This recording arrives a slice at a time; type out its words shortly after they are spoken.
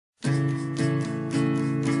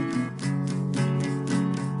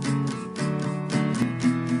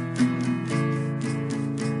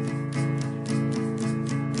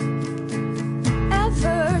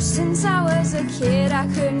Since I was a kid, I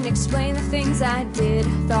couldn't explain the things I did.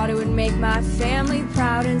 Thought it would make my family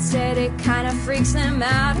proud. Instead, it kinda freaks them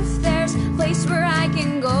out. If there's a place where I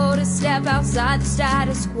can go to step outside the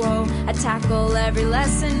status quo, I'd tackle every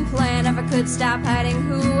lesson plan if I could stop hiding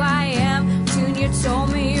who I am. Soon you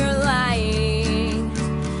told me you're lying.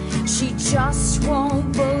 She just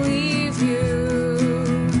won't believe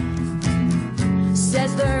you.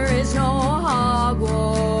 Says there is no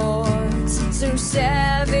Hogwarts. So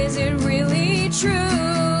Sev, is it really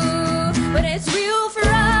true? But it's real for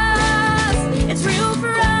us. It's real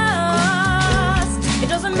for us. It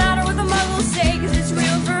doesn't matter what the muggles say, 'cause it's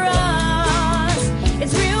real for us.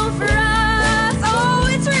 It's real for us. Oh,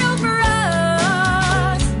 it's real for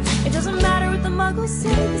us. It doesn't matter what the muggles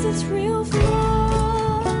say, 'cause it's real for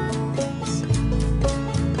us.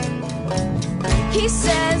 He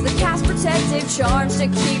says the cast protective charms to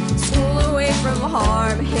keep school away from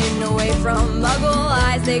harm, hidden away from muggle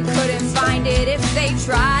eyes. They couldn't find it if they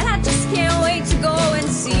tried. I just can't wait to go and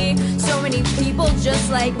see so many people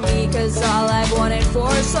just like me, 'cause all I've wanted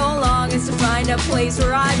for so long is to find a place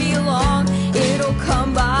where I belong. It'll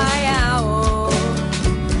come by owl,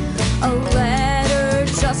 a letter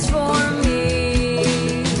just for me.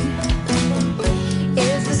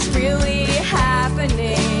 Is this really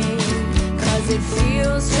happening? 'Cause it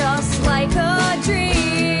feels just like a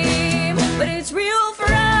dream. But it's real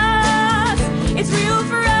for us. It's real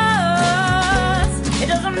for us. It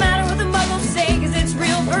doesn't matter what the muggles say, 'cause it's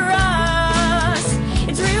real for us.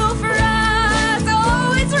 It's real for us.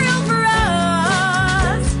 Oh, it's real for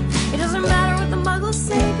us. It doesn't matter what the muggles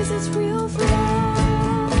say, 'cause it's real for us.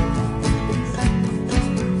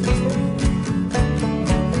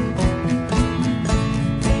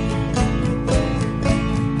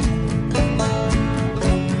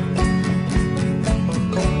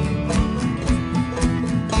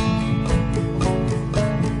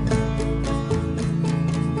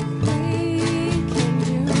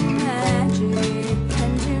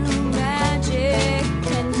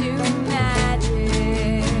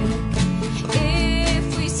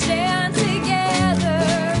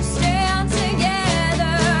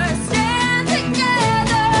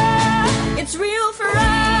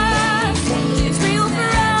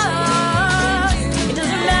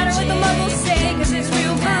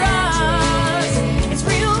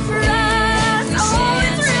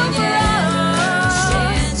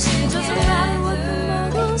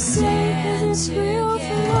 Say